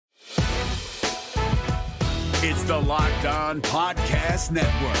It's the Locked On Podcast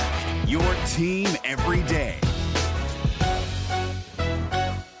Network, your team every day.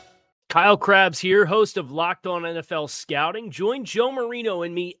 Kyle Krabs here, host of Locked On NFL Scouting. Join Joe Marino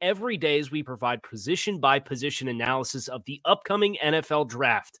and me every day as we provide position-by-position analysis of the upcoming NFL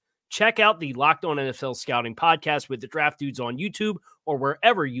Draft. Check out the Locked On NFL Scouting podcast with the Draft Dudes on YouTube or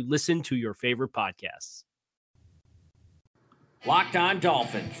wherever you listen to your favorite podcasts. Locked On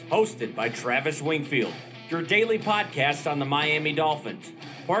Dolphins, hosted by Travis Wingfield, your daily podcast on the Miami Dolphins,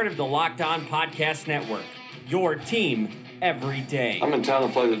 part of the Locked On Podcast Network, your team every day. I'm in town to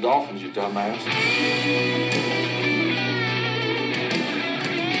play the Dolphins, you dumbass.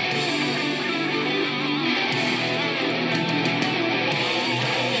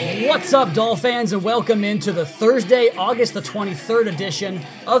 What's up, Dolphins, and welcome into the Thursday, August the 23rd edition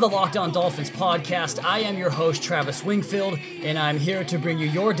of the Locked On Dolphins podcast. I am your host, Travis Wingfield, and I'm here to bring you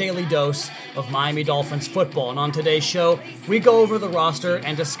your daily dose of Miami Dolphins football. And on today's show, we go over the roster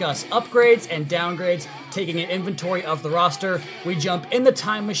and discuss upgrades and downgrades, taking an inventory of the roster. We jump in the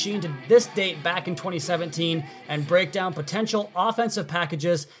time machine to this date back in 2017 and break down potential offensive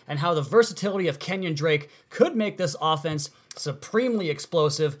packages and how the versatility of Kenyon Drake could make this offense supremely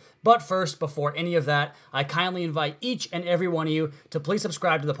explosive. But first, before any of that, I kindly invite each and every one of you to please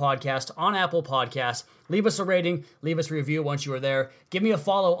subscribe to the podcast on Apple Podcasts. Leave us a rating, leave us a review once you are there. Give me a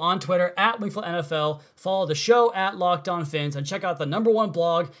follow on Twitter at WingfieldNFL. Follow the show at Locked On Fins, and check out the #1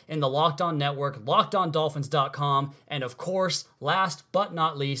 blog in the Locked On Network, LockedOnDolphins.com. And of course, last but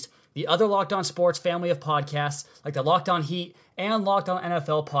not least, the other Locked On Sports family of podcasts like the Locked On Heat and Locked On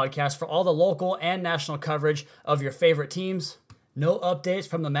NFL podcast for all the local and national coverage of your favorite teams. No updates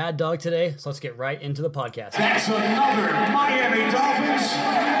from the Mad Dog today, so let's get right into the podcast. That's another Miami Dolphins.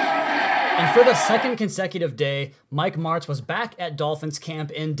 And for the second consecutive day, Mike Martz was back at Dolphins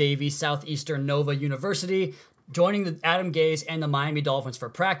camp in Davie, Southeastern Nova University, joining the Adam Gase and the Miami Dolphins for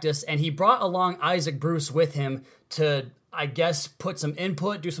practice, and he brought along Isaac Bruce with him to, I guess, put some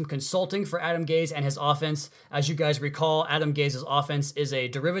input, do some consulting for Adam Gase and his offense. As you guys recall, Adam Gase's offense is a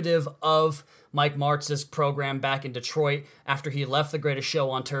derivative of Mike Martz's program back in Detroit after he left the greatest show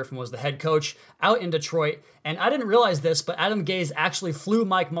on turf and was the head coach out in Detroit. And I didn't realize this, but Adam Gase actually flew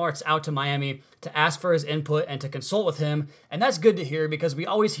Mike Martz out to Miami to ask for his input and to consult with him. And that's good to hear because we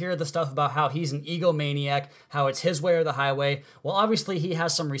always hear the stuff about how he's an egomaniac, how it's his way or the highway. Well, obviously he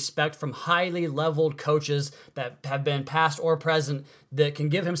has some respect from highly leveled coaches that have been past or present that can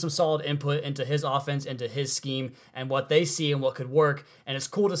give him some solid input into his offense, into his scheme, and what they see and what could work. And it's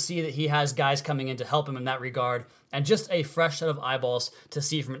cool to see that he has guys coming in to help him in that regard, and just a fresh set of eyeballs to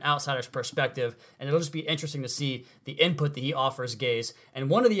see from an outsider's perspective. And it'll just be interesting to see the input that he offers Gase. And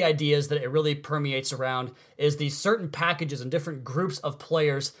one of the ideas that it really permeates around is these certain packages and different groups of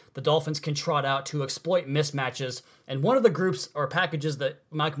players the Dolphins can trot out to exploit mismatches. And one of the groups or packages that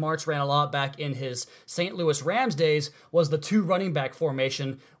Mike Martz ran a lot back in his St. Louis Rams days was the two running back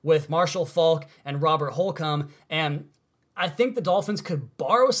formation with Marshall Faulk and Robert Holcomb. And I think the Dolphins could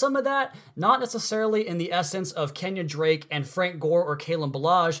borrow some of that, not necessarily in the essence of Kenyon Drake and Frank Gore or Kalen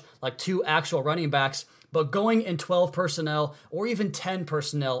Ballage, like two actual running backs, but going in 12 personnel or even 10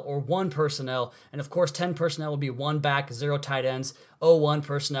 personnel or 1 personnel. And of course, 10 personnel would be 1 back, 0 tight ends. 1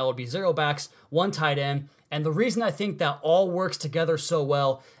 personnel would be 0 backs, 1 tight end. And the reason I think that all works together so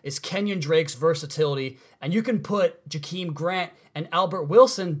well is Kenyon Drake's versatility. And you can put Jakeem Grant and Albert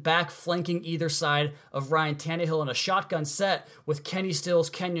Wilson back flanking either side of Ryan Tannehill in a shotgun set with Kenny Stills,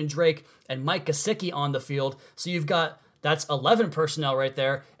 Kenyon Drake, and Mike Gesicki on the field. So you've got, that's 11 personnel right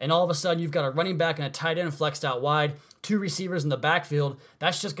there. And all of a sudden you've got a running back and a tight end flexed out wide, 2 receivers in the backfield.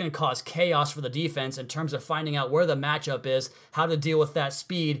 That's just going to cause chaos for the defense in terms of finding out where the matchup is, how to deal with that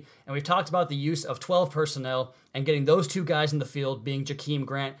speed. And we've talked about the use of 12 personnel and getting those two guys in the field, being Jakeem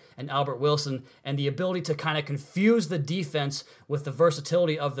Grant and Albert Wilson, and the ability to kind of confuse the defense with the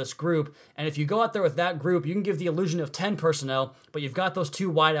versatility of this group. And if you go out there with that group, you can give the illusion of 10 personnel, but you've got those 2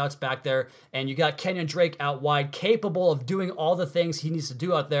 wideouts back there, and you got Kenyon Drake out wide, capable of doing all the things he needs to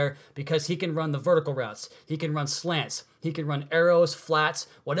do out there because he can run the vertical routes, he can run slants, he can run arrows, flats,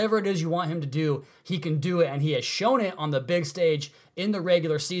 whatever it is you want him to do, he can do it, and he has shown it on the big stage in the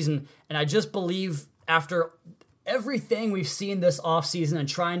regular season. And I just believe after everything we've seen this offseason and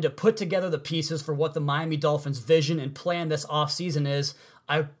trying to put together the pieces for what the Miami Dolphins' vision and plan this offseason is,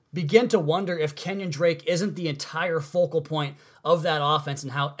 I begin to wonder if Kenyon Drake isn't the entire focal point of that offense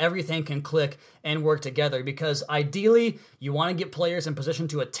and how everything can click and work together. Because ideally, you want to get players in position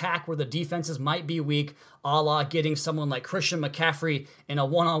to attack where the defenses might be weak, a la getting someone like Christian McCaffrey in a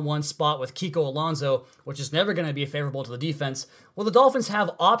one-on-one spot with Kiko Alonso, which is never going to be favorable to the defense. Well, the Dolphins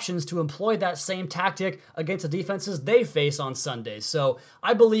have options to employ that same tactic against the defenses they face on Sundays. So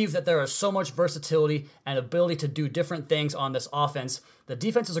I believe that there is so much versatility and ability to do different things on this offense. The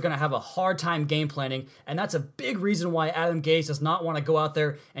defenses are going to have a hard time game planning, and that's a big reason why Adam Gase does not want to go out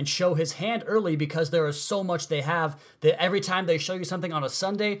there and show his hand early, because there is so much they have that every time they show you something on a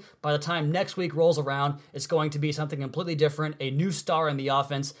Sunday, by the time next week rolls around, it's going to be something completely different, a new star in the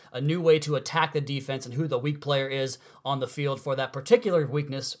offense, a new way to attack the defense and who the weak player is on the field for that particular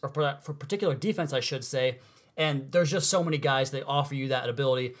weakness, or for particular defense, I should say. And there's just so many guys that offer you that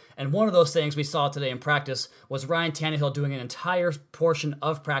ability. And one of those things we saw today in practice was Ryan Tannehill doing an entire portion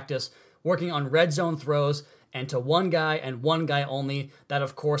of practice working on red zone throws, and to one guy and one guy only. That,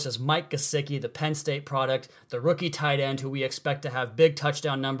 of course, is Mike Gesicki, the Penn State product, the rookie tight end who we expect to have big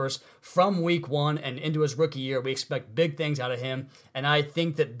touchdown numbers from week one and into his rookie year. We expect big things out of him. And I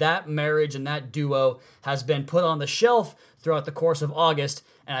think that marriage and that duo has been put on the shelf throughout the course of August,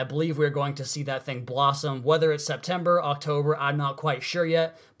 and I believe we're going to see that thing blossom. Whether it's September, October, I'm not quite sure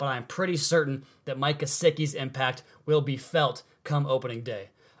yet, but I'm pretty certain that Mike Gesicki's impact will be felt come opening day.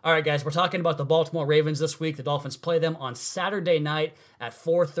 All right, guys, we're talking about the Baltimore Ravens this week. The Dolphins play them on Saturday night at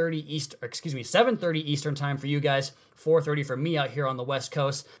 7:30 Eastern time for you guys, 4:30 for me out here on the West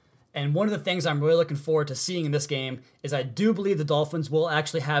Coast. And one of the things I'm really looking forward to seeing in this game is I do believe the Dolphins will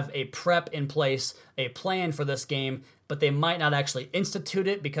actually have a prep in place, a plan for this game, but they might not actually institute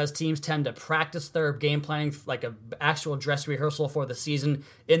it because teams tend to practice their game planning like an actual dress rehearsal for the season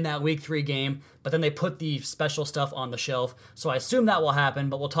in that Week 3 game, but then they put the special stuff on the shelf. So I assume that will happen,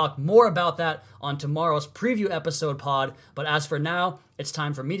 but we'll talk more about that on tomorrow's preview episode pod. But as for now, it's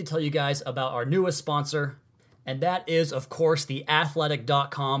time for me to tell you guys about our newest sponsor, and that is, of course,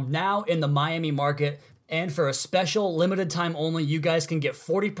 theathletic.com, now in the Miami market. And for a special limited time only, you guys can get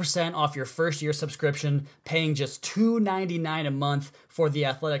 40% off your first year subscription, paying just $2.99 a month for The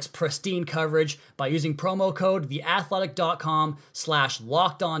Athletic's pristine coverage by using promo code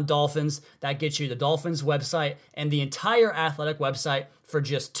theathletic.com/LockedOnDolphins. That gets you the Dolphins website and the entire Athletic website for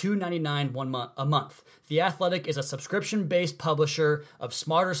just $2.99 a month. The Athletic is a subscription-based publisher of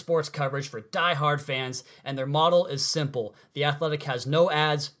smarter sports coverage for die-hard fans, and their model is simple. The Athletic has no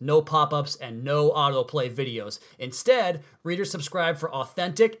ads, no pop-ups, and no autoplay videos. Instead, readers subscribe for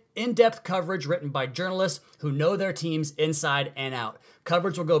authentic, in-depth coverage written by journalists who know their teams inside and out.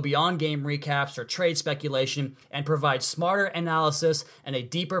 Coverage will go beyond game recaps or trade speculation and provide smarter analysis and a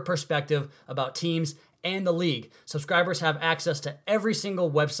deeper perspective about teams and the league. Subscribers have access to every single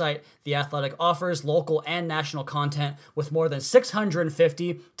website The Athletic offers, local and national content, with more than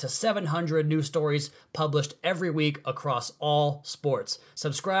 650 to 700 news stories published every week across all sports.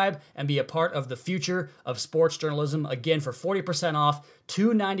 Subscribe and be a part of the future of sports journalism. Again, for 40% off,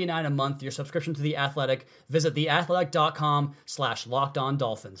 $2.99 a month, your subscription to The Athletic. Visit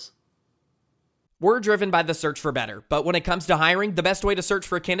theathletic.com/LockedOnDolphins. We're driven by the search for better, but when it comes to hiring, the best way to search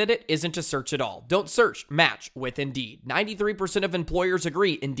for a candidate isn't to search at all. Don't search, match with Indeed. 93% of employers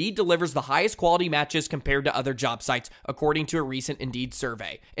agree Indeed delivers the highest quality matches compared to other job sites, according to a recent Indeed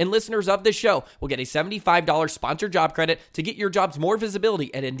survey. And listeners of this show will get a $75 sponsored job credit to get your jobs more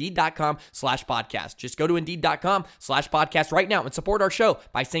visibility at Indeed.com/podcast. Just go to Indeed.com/podcast right now and support our show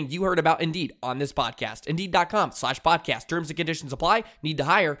by saying you heard about Indeed on this podcast. Indeed.com/podcast. Terms and conditions apply. Need to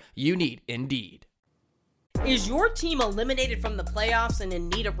hire? You need Indeed. Is your team eliminated from the playoffs and in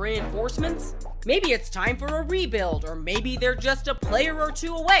need of reinforcements? Maybe it's time for a rebuild, or maybe they're just a player or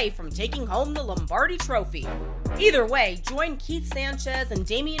two away from taking home the Lombardi Trophy. Either way, join Keith Sanchez and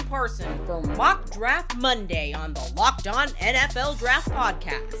Damian Parson for Mock Draft Monday on the Locked On NFL Draft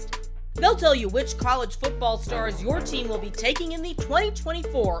Podcast. They'll tell you which college football stars your team will be taking in the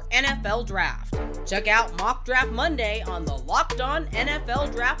 2024 NFL Draft. Check out Mock Draft Monday on the Locked On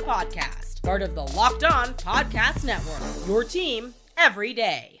NFL Draft Podcast, part of the Locked On Podcast Network, your team every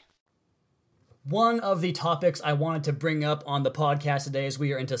day. One of the topics I wanted to bring up on the podcast today as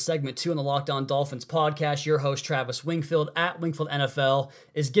we are into segment 2 on the Locked On Dolphins podcast, your host Travis Wingfield at Wingfield NFL,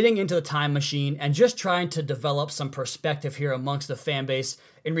 is getting into the time machine and just trying to develop some perspective here amongst the fan base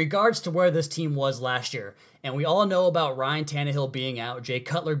in regards to where this team was last year. And we all know about Ryan Tannehill being out, Jay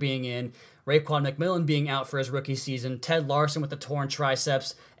Cutler being in, Raekwon McMillan being out for his rookie season, Ted Larson with the torn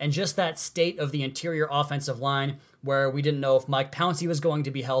triceps, and just that state of the interior offensive line where we didn't know if Mike Pouncey was going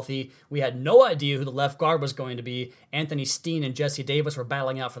to be healthy. We had no idea who the left guard was going to be. Anthony Steen and Jesse Davis were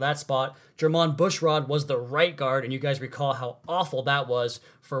battling out for that spot. Jermon Bushrod was the right guard, and you guys recall how awful that was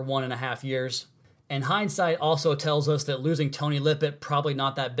for 1.5 years. And hindsight also tells us that losing Tony Lippett, probably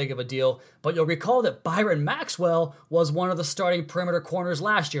not that big of a deal. But you'll recall that Byron Maxwell was one of the starting perimeter corners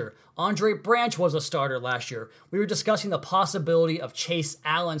last year. Andre Branch was a starter last year. We were discussing the possibility of Chase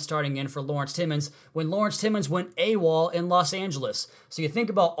Allen starting in for Lawrence Timmons when Lawrence Timmons went AWOL in Los Angeles. So you think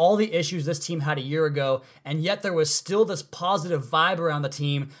about all the issues this team had a year ago, and yet there was still this positive vibe around the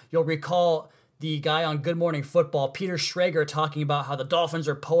team. You'll recall the guy on Good Morning Football, Peter Schrager, talking about how the Dolphins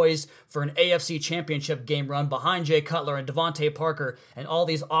are poised for an AFC championship game run behind Jay Cutler and Devontae Parker and all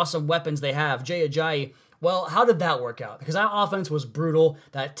these awesome weapons they have, Jay Ajayi. Well, how did that work out? Because that offense was brutal,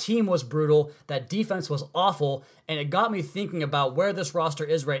 that team was brutal, that defense was awful, and it got me thinking about where this roster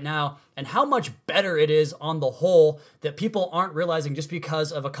is right now and how much better it is on the whole that people aren't realizing just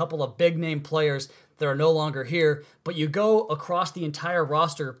because of a couple of big-name players that are no longer here. But you go across the entire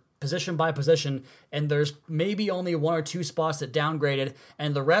roster position by position, and there's maybe only 1 or 2 spots that downgraded,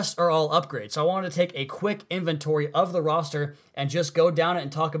 and the rest are all upgrades. So I wanted to take a quick inventory of the roster and just go down it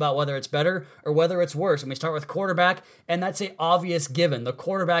and talk about whether it's better or whether it's worse. And we start with quarterback, and that's an obvious given. The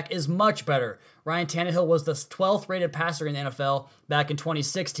quarterback is much better. Ryan Tannehill was the 12th rated passer in the NFL back in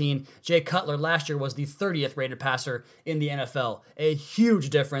 2016. Jay Cutler last year was the 30th rated passer in the NFL. A huge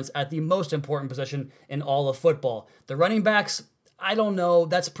difference at the most important position in all of football. The running backs, I don't know.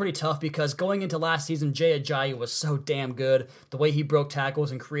 That's pretty tough because going into last season, Jay Ajayi was so damn good. The way he broke tackles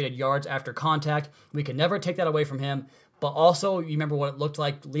and created yards after contact, we could never take that away from him. But also, you remember what it looked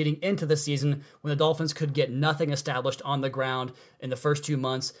like leading into the season when the Dolphins could get nothing established on the ground in the first 2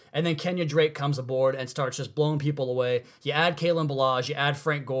 months. And then Kenya Drake comes aboard and starts just blowing people away. You add Kalen Ballage, you add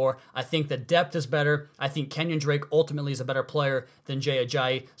Frank Gore. I think the depth is better. I think Kenyon Drake ultimately is a better player than Jay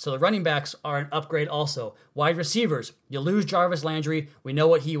Ajayi. So the running backs are an upgrade also. Wide receivers, you lose Jarvis Landry. We know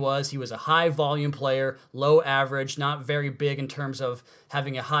what he was. He was a high volume player, low average, not very big in terms of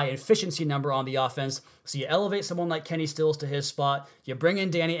having a high efficiency number on the offense. So you elevate someone like Kenny Stills to his spot. You bring in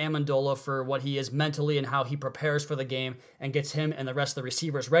Danny Amendola for what he is mentally and how he prepares for the game and gets him and the rest of the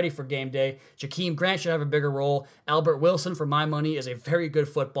receivers ready for game day. Jakeem Grant should have a bigger role. Albert Wilson, for my money, is a very good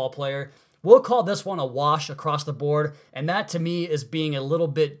football player. We'll call this one a wash across the board, and that to me is being a little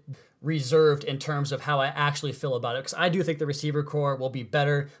bit reserved in terms of how I actually feel about it, because I do think the receiver core will be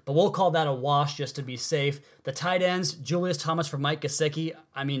better, but we'll call that a wash just to be safe. The tight ends, Julius Thomas for Mike Gesicki.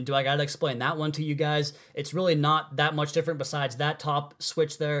 I mean, do I got to explain that one to you guys? It's really not that much different besides that top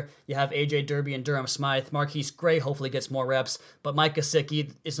switch there. You have AJ Derby and Durham Smythe. Marquise Gray hopefully gets more reps, but Mike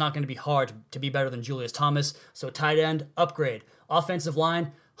Gesicki, it's not going to be hard to be better than Julius Thomas. So tight end, upgrade. Offensive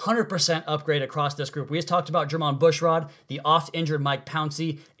line, 100% upgrade across this group. We just talked about Jermon Bushrod, the oft-injured Mike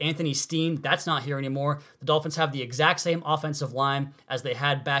Pouncey, Anthony Steen. That's not here anymore. The Dolphins have the exact same offensive line as they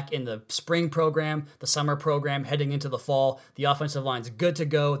had back in the spring program, the summer program, heading into the fall. The offensive line's good to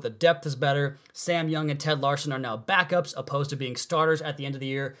go. The depth is better. Sam Young and Ted Larson are now backups opposed to being starters at the end of the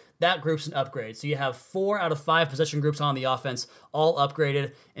year. That group's an upgrade. So you have 4 out of 5 position groups on the offense, all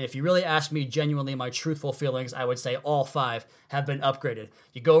upgraded. And if you really ask me genuinely my truthful feelings, I would say all 5 have been upgraded.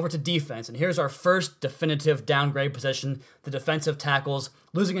 You go over to defense, and here's our first definitive downgrade position, the defensive tackles.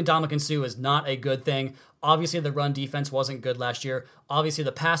 Losing Ndamukong Suh is not a good thing. Obviously, the run defense wasn't good last year. Obviously,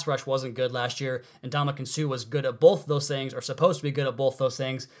 the pass rush wasn't good last year. And Ndamukong Suh was good at both those things, or supposed to be good at both those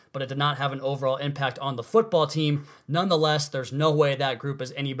things, but it did not have an overall impact on the football team. Nonetheless, there's no way that group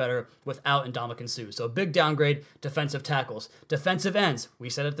is any better without Ndamukong Suh. So big downgrade, defensive tackles. Defensive ends, we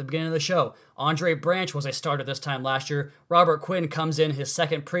said at the beginning of the show, Andre Branch was a starter this time last year. Robert Quinn comes in his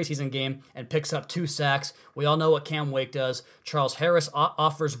second preseason game and picks up 2 sacks. We all know what Cam Wake does. Charles Harris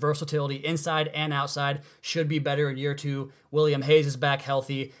offers versatility inside and outside. Should be better in year 2. William Hayes is back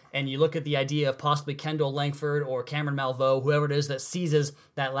healthy. And you look at the idea of possibly Kendall Langford or Cameron Malveaux, whoever it is that seizes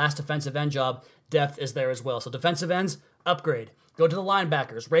that last defensive end job, depth is there as well. So defensive ends, upgrade. Go to the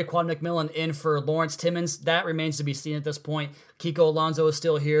linebackers. Raekwon McMillan in for Lawrence Timmons. That remains to be seen at this point. Kiko Alonso is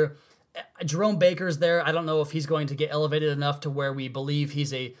still here. Jerome Baker's there. I don't know if he's going to get elevated enough to where we believe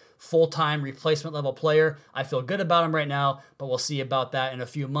he's a full-time replacement level player. I feel good about him right now, but we'll see about that in a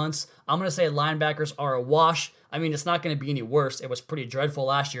few months. I'm going to say linebackers are a wash. I mean, it's not going to be any worse. It was pretty dreadful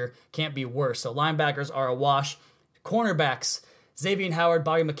last year. Can't be worse. So linebackers are a wash. Cornerbacks, Xavier Howard,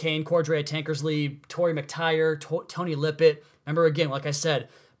 Bobby McCain, Cordrea Tankersley, Torrey McTyer, Tony Lippett. Remember, again, like I said,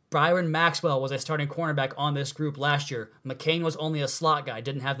 Byron Maxwell was a starting cornerback on this group last year. McCain was only a slot guy,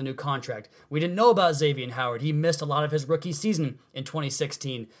 didn't have the new contract. We didn't know about Xavier Howard. He missed a lot of his rookie season in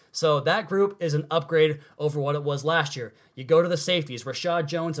 2016. So that group is an upgrade over what it was last year. You go to the safeties, Rashad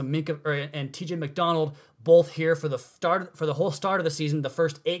Jones and TJ McDonald, both here for the whole start of the season, the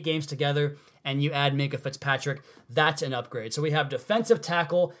first 8 games together, and you add Minkah Fitzpatrick. That's an upgrade. So we have defensive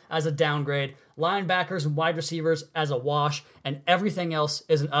tackle as a downgrade, linebackers and wide receivers as a wash, and everything else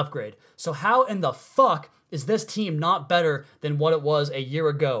is an upgrade. So how in the fuck is this team not better than what it was a year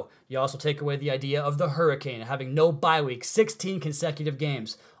ago? You also take away the idea of the hurricane, having no bye week, 16 consecutive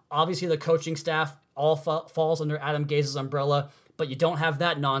games. Obviously, the coaching staff all falls under Adam Gaze's umbrella, but you don't have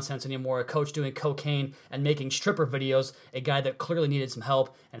that nonsense anymore. A coach doing cocaine and making stripper videos, a guy that clearly needed some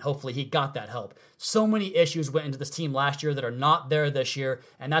help, and hopefully he got that help. So many issues went into this team last year that are not there this year,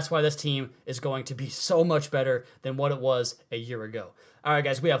 and that's why this team is going to be so much better than what it was a year ago. All right,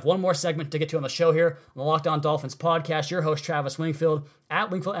 guys, we have one more segment to get to on the show here on the Locked On Dolphins podcast. Your host, Travis Wingfield,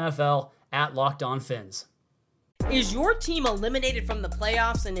 at Wingfield NFL, at Locked On Fins. Is your team eliminated from the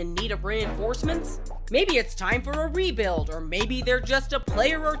playoffs and in need of reinforcements? Maybe it's time for a rebuild, or maybe they're just a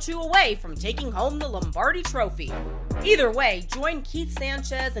player or two away from taking home the Lombardi Trophy. Either way, join Keith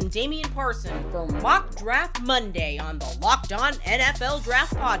Sanchez and Damian Parson for Mock Draft Monday on the Locked On NFL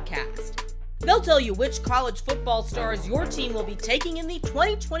Draft Podcast. They'll tell you which college football stars your team will be taking in the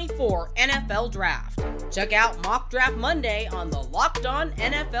 2024 NFL Draft. Check out Mock Draft Monday on the Locked On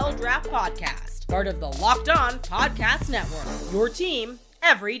NFL Draft Podcast, part of the Locked On Podcast Network, your team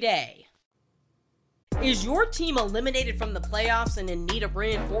every day. Is your team eliminated from the playoffs and in need of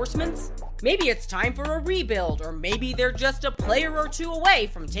reinforcements? Maybe it's time for a rebuild, or maybe they're just a player or two away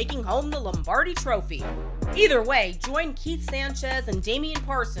from taking home the Lombardi Trophy. Either way, join Keith Sanchez and Damian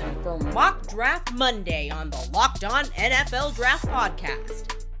Parson for Mock Draft Monday on the Locked On NFL Draft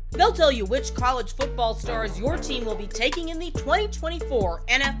Podcast. They'll tell you which college football stars your team will be taking in the 2024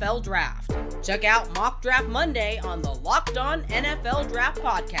 NFL Draft. Check out Mock Draft Monday on the Locked On NFL Draft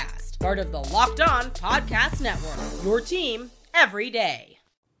Podcast, part of the Locked On Podcast Network, your team every day.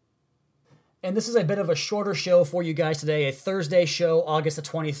 And this is a bit of a shorter show for you guys today, a Thursday show, August the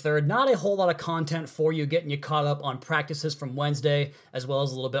 23rd. Not a whole lot of content for you, getting you caught up on practices from Wednesday, as well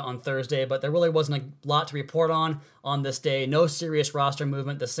as a little bit on Thursday, but there really wasn't a lot to report on this day. No serious roster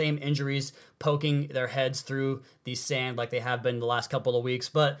movement, the same injuries poking their heads through the sand like they have been the last couple of weeks.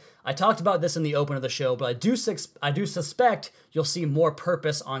 But I talked about this in the open of the show, but I do suspect you'll see more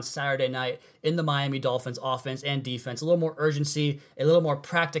purpose on Saturday night in the Miami Dolphins offense and defense. A little more urgency, a little more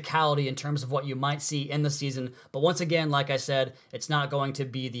practicality in terms of what you might see in the season. But once again, like I said, it's not going to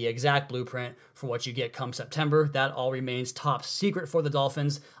be the exact blueprint for what you get come September. That all remains top secret for the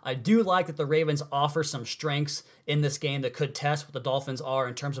Dolphins. I do like that the Ravens offer some strengths in this game that could test what the Dolphins are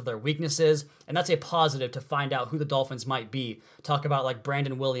in terms of their weaknesses, and that's a positive to find out who the Dolphins might be. Talk about like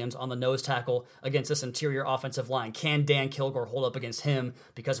Brandon Williams on the nose tackle against this interior offensive line. Can Dan Kilgore hold up against him?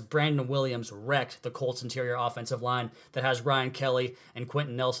 Because Brandon Williams wrecked the Colts interior offensive line that has Ryan Kelly and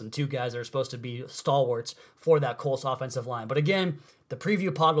Quentin Nelson, two guys that are supposed to be stalwarts for that Colts offensive line. But again, the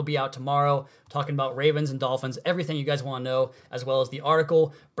preview pod will be out tomorrow, talking about Ravens and Dolphins, everything you guys want to know, as well as the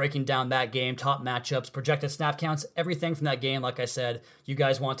article breaking down that game, top matchups, projected snap counts, everything from that game, like I said, you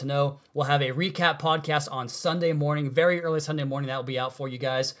guys want to know. We'll have a recap podcast on Sunday morning, very early Sunday morning, that will be out for you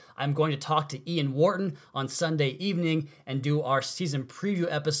guys. I'm going to talk to Ian Wharton on Sunday evening and do our season preview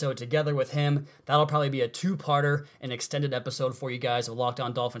episode together with him. That'll probably be a two-parter, an extended episode for you guys of Locked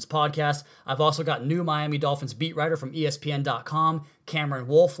On Dolphins podcast. I've also got new Miami Dolphins beat writer from ESPN.com, Cameron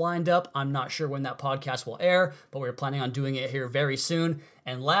Wolf, lined up. I'm not sure when that podcast will air, but we're planning on doing it here very soon.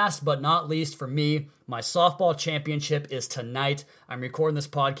 And last but not least for me, my softball championship is tonight. I'm recording this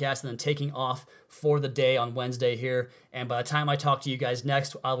podcast and then taking off for the day on Wednesday here. And by the time I talk to you guys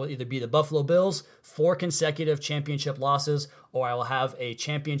next, I will either be the Buffalo Bills, 4 consecutive championship losses, or I will have a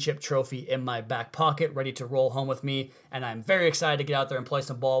championship trophy in my back pocket ready to roll home with me. And I'm very excited to get out there and play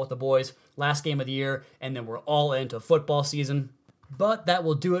some ball with the boys. Last game of the year, and then we're all into football season. But that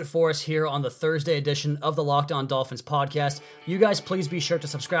will do it for us here on the Thursday edition of the Locked On Dolphins podcast. You guys please be sure to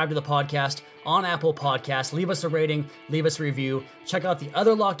subscribe to the podcast on Apple Podcasts. Leave us a rating, leave us a review. Check out the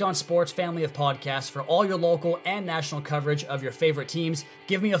other Locked On Sports family of podcasts for all your local and national coverage of your favorite teams.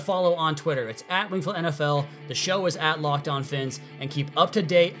 Give me a follow on Twitter. It's at Wingfield NFL. The show is at Locked On Fins. And keep up to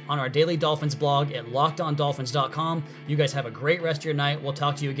date on our daily Dolphins blog at LockedOnDolphins.com. You guys have a great rest of your night. We'll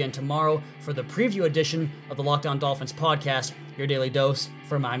talk to you again tomorrow for the preview edition of the Locked On Dolphins podcast, your daily dose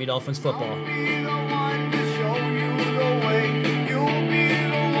for Miami Dolphins football. I'll be the one to show you the way. You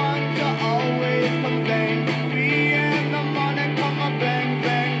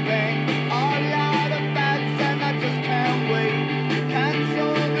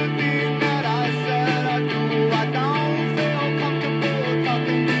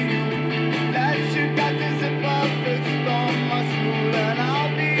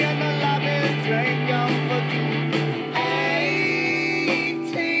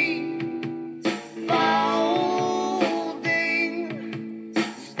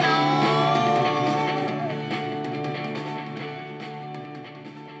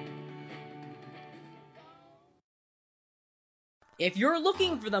If you're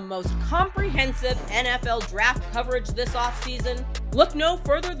looking for the most comprehensive NFL draft coverage this offseason, look no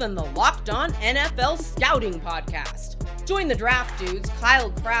further than the Locked On NFL Scouting Podcast. Join the draft dudes,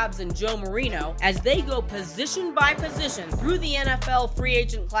 Kyle Krabs and Joe Marino, as they go position by position through the NFL free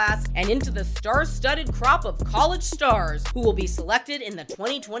agent class and into the star-studded crop of college stars who will be selected in the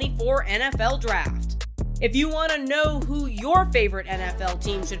 2024 NFL Draft. If you want to know who your favorite NFL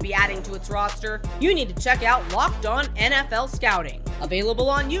team should be adding to its roster, you need to check out Locked On NFL Scouting, available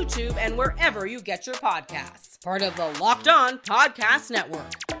on YouTube and wherever you get your podcasts. Part of the Locked On Podcast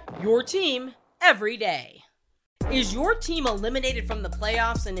Network, your team every day. Is your team eliminated from the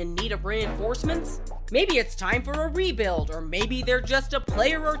playoffs and in need of reinforcements? Maybe it's time for a rebuild, or maybe they're just a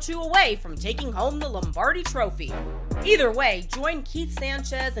player or two away from taking home the Lombardi Trophy. Either way, join Keith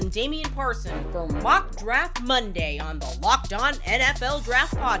Sanchez and Damian Parson for Mock Draft Monday on the Locked On NFL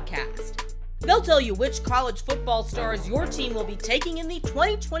Draft Podcast. They'll tell you which college football stars your team will be taking in the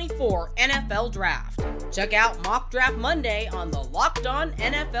 2024 NFL Draft. Check out Mock Draft Monday on the Locked On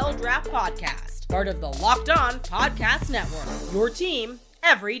NFL Draft Podcast, part of the Locked On Podcast Network, your team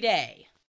every day.